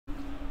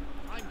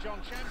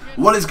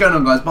What is going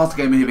on, guys? Master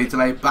Gamer here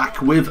today,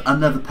 back with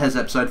another PES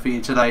episode for you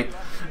today.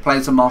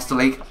 Playing some Master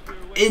League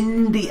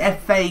in the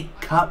FA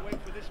Cup,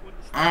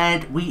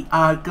 and we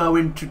are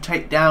going to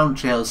take down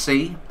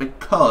Chelsea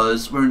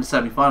because we're in the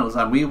semi-finals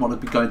and we want to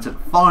be going to the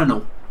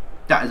final.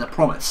 That is a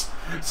promise.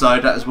 So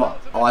that is what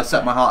I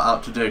set my heart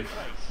out to do.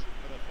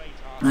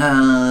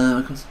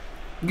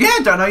 Yeah,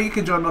 don't know, you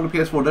can join on the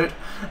PS4, dude.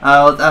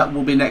 That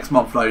will be next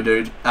month though,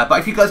 dude. But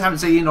if you guys haven't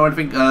seen or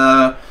anything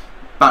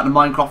about the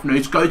Minecraft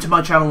news, go to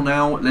my channel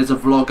now. There's a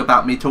vlog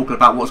about me talking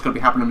about what's going to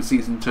be happening in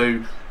Season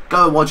 2.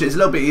 Go and watch it. It's a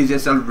little bit easier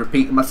instead of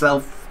repeating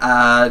myself.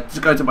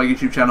 Just go to my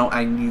YouTube channel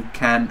and you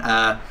can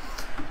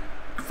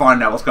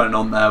find out what's going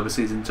on there with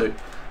Season 2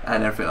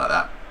 and everything like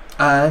that.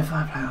 If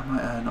I play, I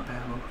might not be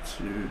able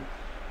to...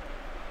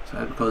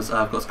 So because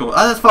I've got school.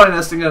 That's fine,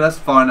 that's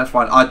fine, that's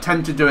fine. I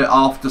tend to do it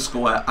after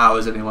school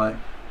hours anyway.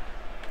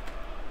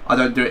 I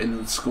don't do it in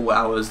the school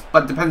hours.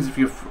 But it depends if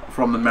you're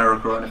from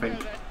America or anything.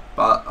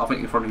 But I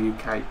think you're from the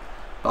UK.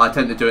 But I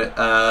tend to do it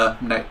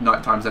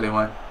night times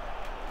anyway.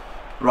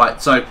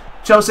 Right, so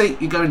Chelsea,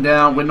 you're going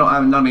down. We're not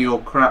having none of your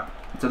crap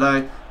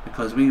today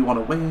because we want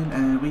to win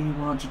and we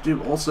want to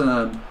do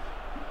awesome.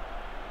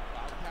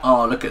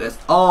 Oh, look at this.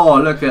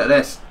 Oh, look at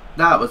this.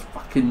 That was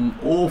fucking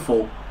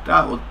awful.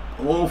 That was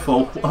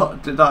awful.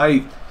 What did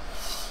I...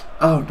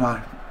 Oh,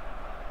 no.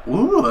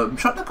 Ooh, I'm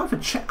trying to go for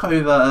check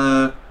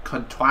over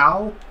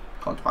Contwal,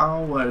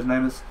 whatever his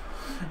name is.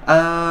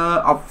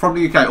 I'm from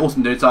the UK,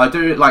 awesome dude. So I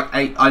do it like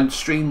I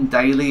stream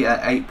daily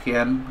at 8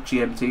 PM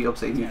GMT,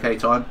 obviously UK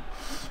time.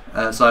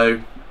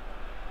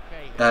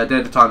 They're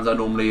the times I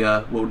normally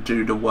will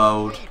do the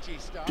world,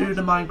 do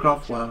the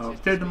Minecraft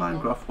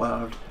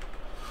world.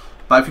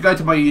 But if you go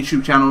to my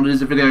YouTube channel,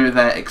 there's a video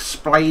there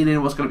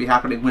explaining what's going to be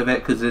happening with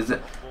it, because there's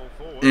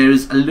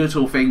a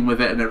little thing with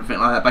it and everything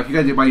like that. But if you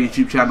go to my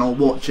YouTube channel,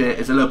 watch it,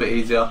 it's a little bit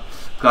easier.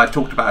 Because I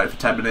talked about it for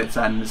 10 minutes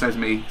and it saves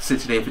me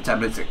sitting here for 10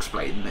 minutes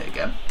explaining it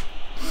again.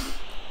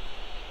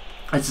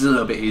 It's a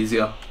little bit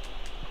easier.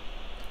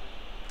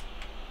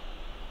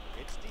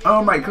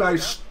 Oh my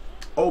close.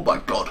 Oh my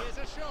god.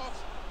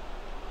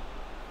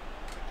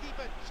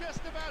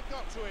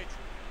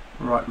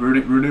 Right,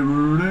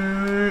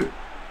 Rooney.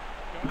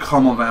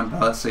 Come on, Van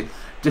Persie.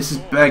 This is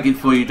begging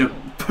for you to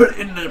put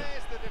in the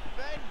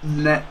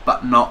net,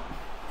 but not.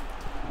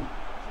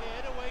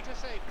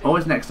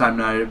 Always next time,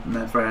 no,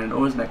 my friend.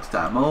 Always next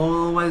time.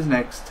 Always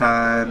next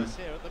time.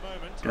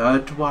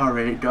 Don't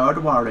worry.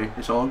 Don't worry.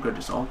 It's all good.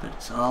 It's all good.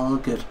 It's all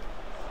good.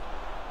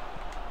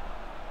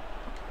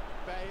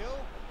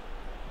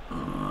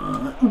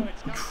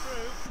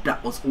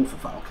 That was awful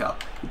foul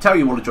count. You tell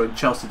you want to join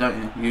Chelsea,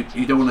 don't you?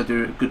 You don't want to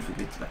do it good for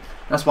me today.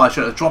 That's why I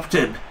should have dropped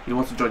him. He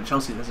wants to join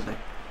Chelsea, doesn't he?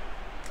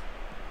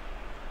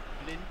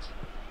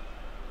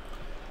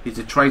 He's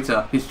a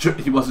traitor.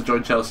 He wants to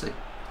join Chelsea.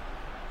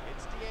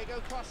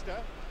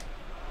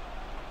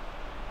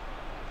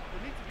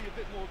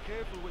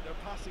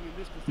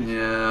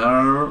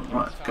 Yeah,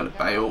 right, got it,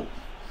 Bale.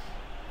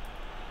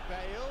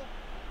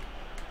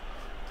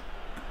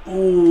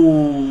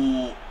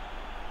 Ooh.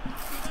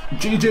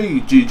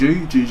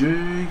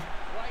 GG.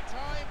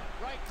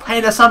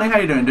 Hey there, Sonny, how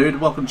you doing, dude?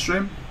 Welcome to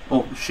stream.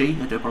 Oh, she,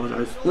 I do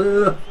apologise.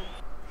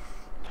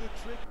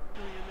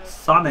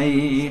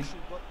 Sonny.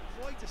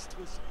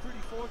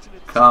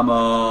 Come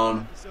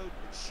on.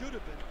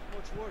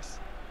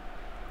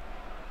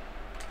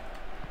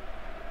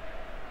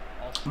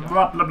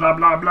 Blah blah blah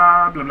blah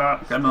blah blah blah.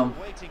 Come on.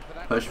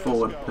 Push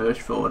forward.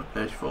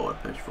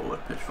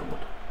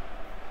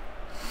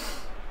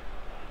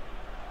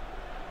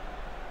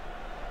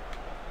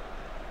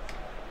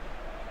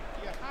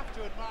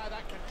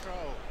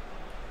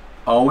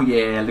 Oh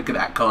yeah, look at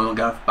that, come on,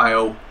 Gareth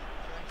Bale.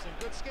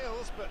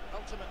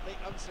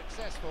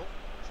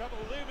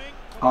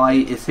 Hi,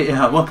 is here.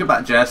 Welcome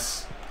back,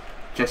 Jess.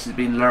 Jess has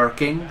been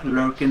lurking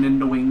in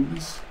the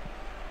wings.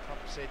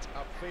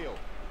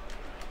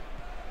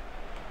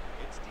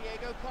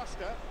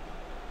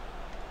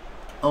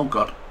 Oh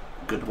god,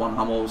 good one,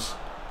 Hummels.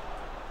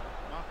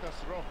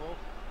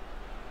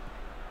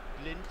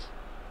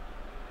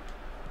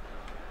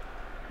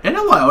 In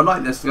a way, I would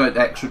like this to go to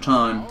extra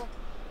time.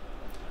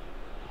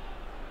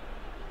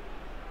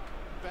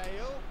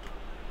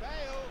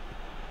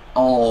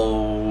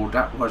 Oh,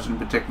 that wasn't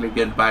particularly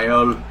good,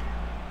 Bale.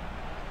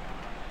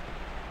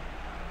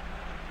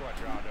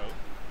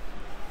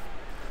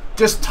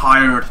 Just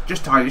tired. You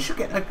should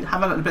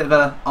have a little bit of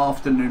an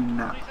afternoon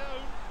nap.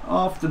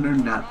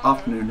 Afternoon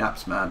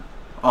naps, man.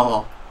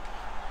 Oh,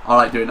 I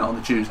like doing it on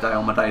the Tuesday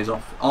on my days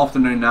off.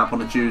 Afternoon nap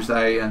on a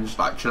Tuesday and just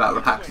like chill out,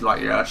 relax.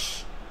 Like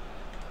yes.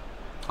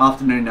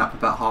 Afternoon nap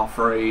about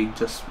 3:30.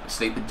 Just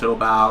sleep until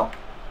about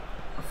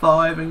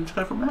 5 and just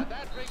go from there.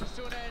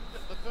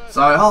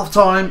 So half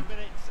time,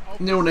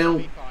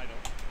 0-0.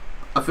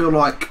 I feel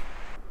like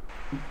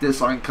there's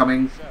something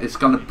coming. It's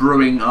kind of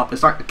brewing up.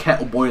 It's like the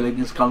kettle boiling.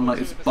 It's kind of like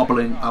it's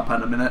bubbling up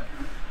in a minute.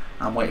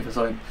 I'm waiting for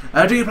something.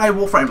 Do you play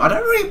Warframe? I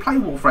don't really play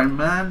Warframe,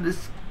 man.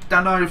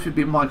 Don't know if it'd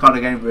be my kind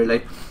of game,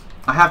 really.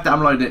 I have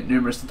downloaded it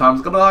numerous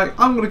times. I'm like,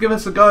 I'm gonna give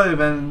this a go.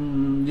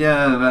 Then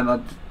yeah, then I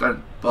just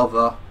don't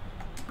bother.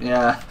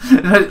 Yeah,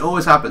 it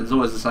always happens. It's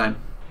always the same.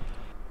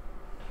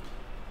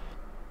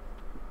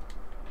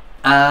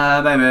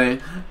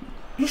 Maybe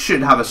you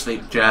should have a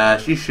sleep,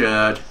 Jess. You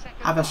should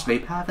have a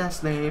sleep. Have a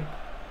sleep.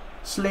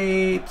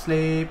 Sleep,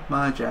 sleep,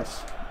 my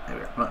Jess. There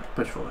we go. Right,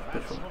 push forward,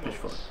 push forward, push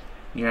forward.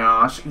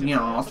 Yes,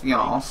 yes,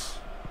 yes.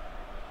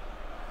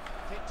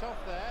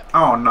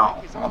 Oh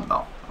no, oh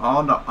no,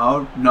 oh no,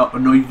 oh no,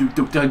 no, you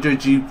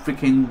don't you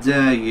freaking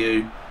dare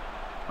you.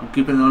 I'm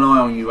keeping an eye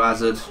on you,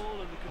 Hazard.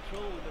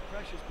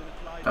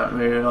 Don't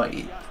really like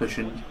you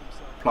pushing,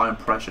 applying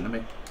pressure to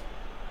me.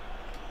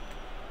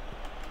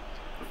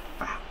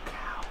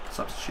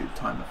 Substitute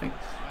time, I think.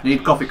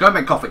 Need coffee. Go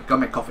make coffee. Go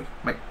make coffee.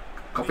 Make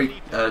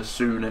coffee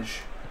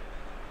soonish.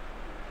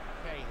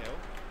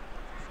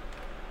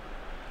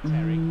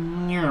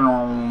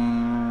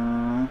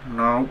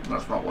 No,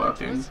 that's not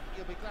working.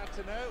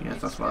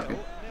 Yes, that's working.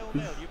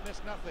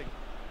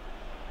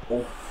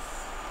 Oh,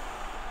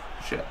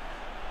 shit.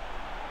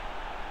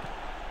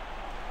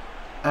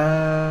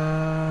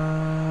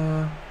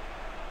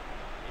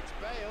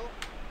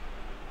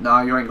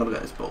 No, you ain't gonna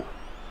get this ball.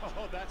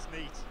 Oh, that's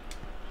neat.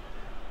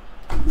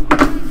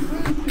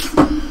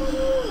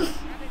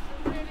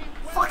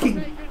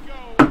 Fucking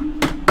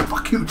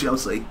fuck you,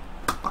 Chelsea.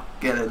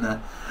 Get in there.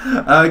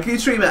 Can you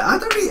stream it? I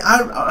don't really.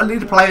 I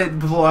need to play it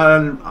before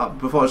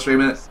I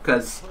stream it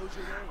because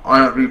I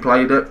haven't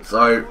replayed it.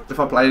 So if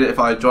I played it, if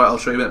I enjoy it, I'll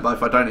stream it. But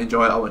if I don't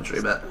enjoy it, I won't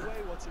stream it.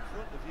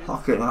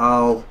 Fucking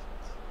hell.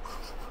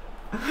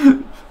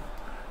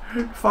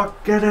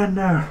 Fuck, get in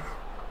there.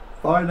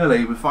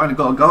 Finally, we finally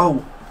got a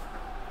goal.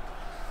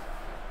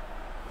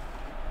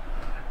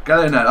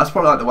 Get in there. That's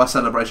probably like the worst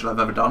celebration I've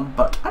ever done,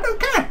 but I don't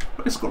care.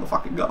 We scored a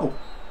fucking goal.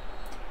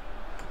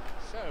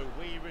 So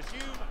we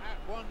resume at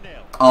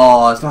 1-0.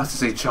 Oh, it's nice to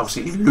see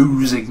Chelsea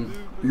losing.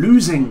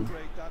 Losing.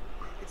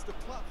 It's the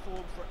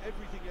platform for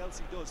everything else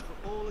he does, for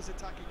all his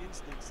attacking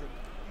instincts, and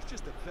he's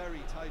just a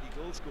very tidy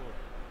goal scorer.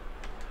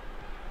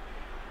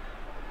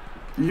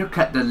 Look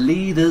at the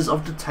leaders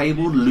of the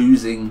table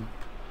losing.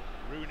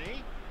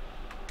 Rooney.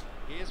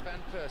 Here's Van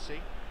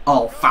Persie.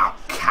 Oh, fat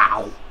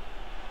cow.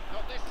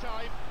 Not this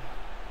time.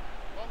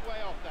 Long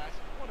way off that.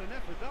 What an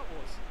effort that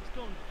was. It's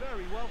done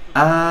very well for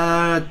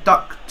them.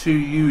 Duck to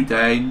you,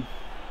 Dane.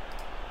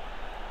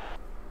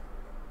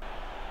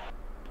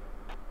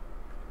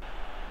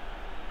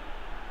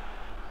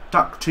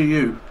 Duck to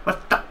you.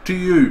 What's duck to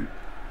you?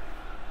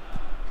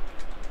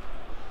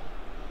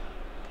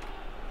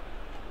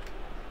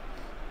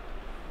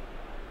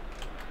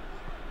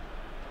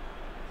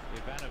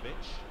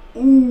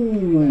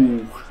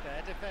 Ooh.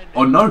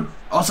 Oh no.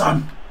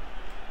 Awesome.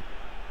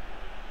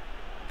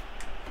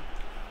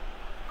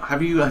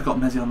 Have you got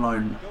Messi on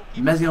loan?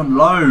 Messi on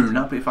loan?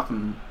 That'd be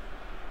fucking...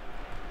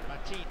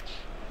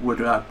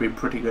 Would be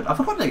pretty good. I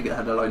forgot they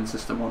had a loan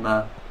system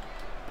on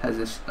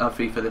PES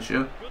FIFA this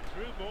year.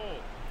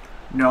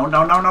 No,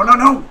 no, no, no, no,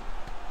 no!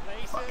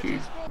 Fuck you.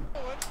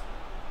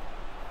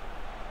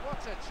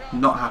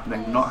 Not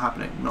happening, not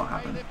happening, not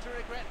happening.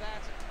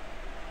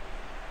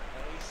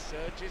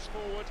 Surges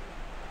forward.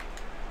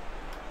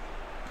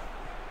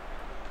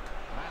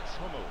 Mats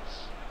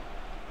Hummels.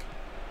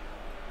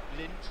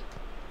 Lint.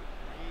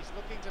 He's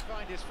looking to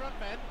find his front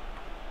men.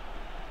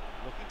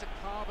 Looking to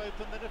carve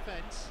open the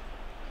defence.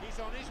 He's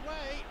on his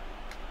way.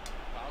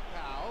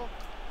 Falcao.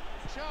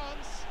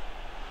 Chance.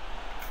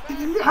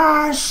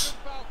 Yes!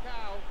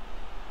 Falcao.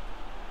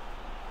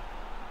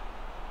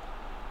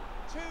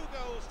 2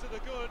 goals to the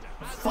good.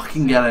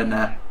 Fucking get in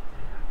there.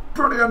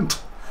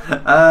 Brilliant!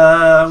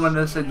 I'm going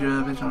to send you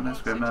a video on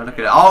Instagram. Look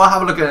at it. I'll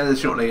have a look at it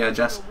shortly,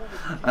 Jess.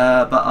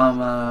 But I'm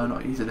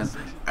not using him.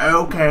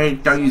 Okay,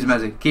 don't use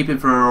Messi. Keep him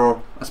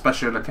for a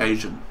special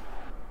occasion.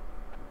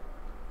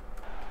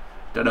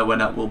 Don't know when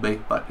that will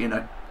be, but you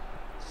know.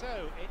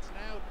 So it's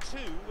now 2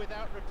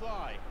 without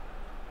reply.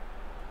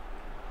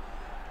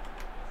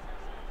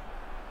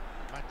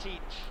 Matic.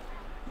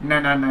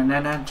 No, no, no,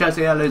 no, no.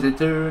 Chelsea are losing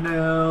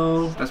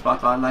 2-0. That's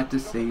what I like to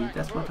see.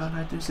 That's what I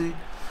like to see.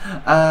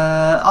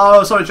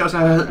 Oh, sorry, Chelsea.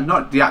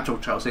 Not the actual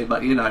Chelsea,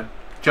 but you know,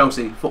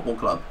 Chelsea Football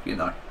Club. You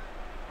know.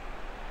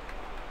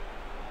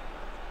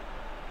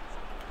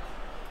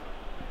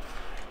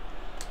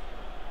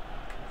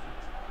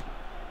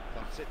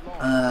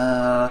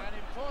 An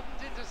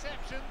important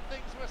interception.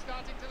 Things were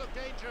starting to look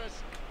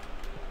dangerous.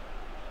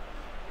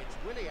 It's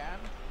Willian.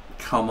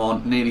 Come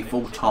on, nearly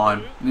full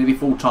time. Nearly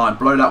full time.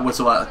 Blow that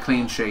whistle out a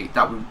clean sheet.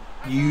 That would be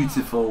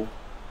beautiful.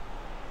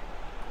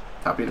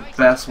 That'd be the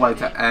best way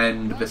to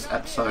end this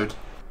episode.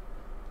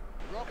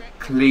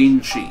 Clean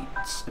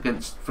sheets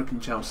against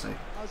freaking Chelsea.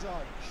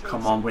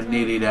 Come on, we're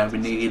nearly there. We're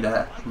nearly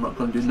there. I'm not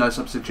going to do no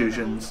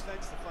substitutions.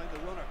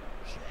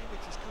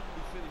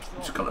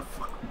 Just got to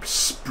fucking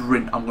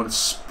sprint. I'm going to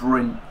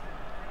sprint.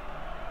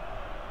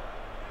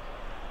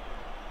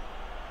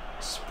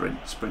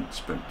 Sprint, sprint,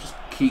 sprint. Just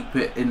keep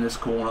it in this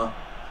corner.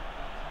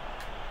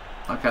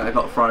 Okay, they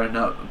got thrown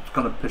out.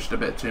 Kind of pushed a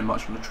bit too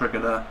much from the trigger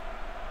there.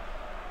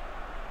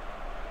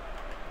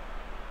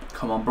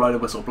 Come on, blow the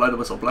whistle, blow the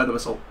whistle, blow the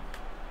whistle.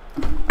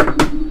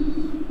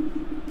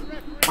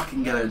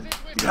 Fucking get in.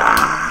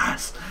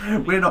 Yes!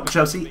 We're not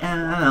Chelsea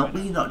out.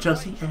 We're not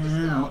Chelsea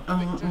out.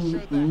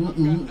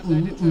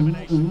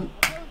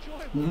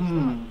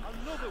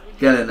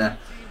 Get in there.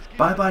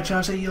 Bye bye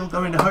Chelsea. You're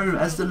going home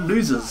as the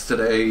losers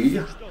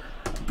today.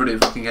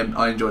 Brilliant fucking game.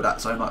 I enjoyed that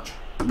so much.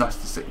 Nice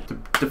to see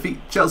defeat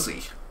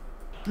Chelsea.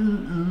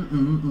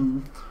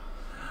 Cannot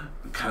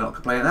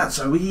complain at that.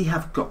 So we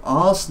have got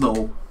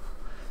Arsenal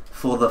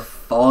for the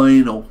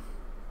final.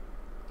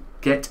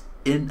 Get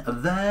in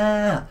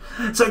there.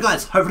 So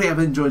guys, hopefully you've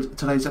enjoyed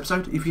today's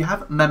episode. If you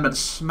have, remember to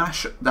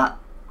smash that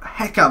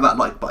heck out of that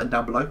like button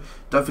down below.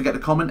 Don't forget to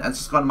comment and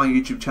subscribe to my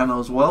YouTube channel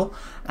as well.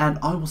 And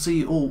I will see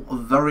you all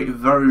very,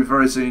 very,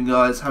 very soon,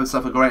 guys. Have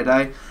yourself a great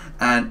day.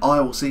 And I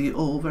will see you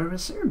all very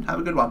soon. Have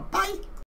a good one. Bye.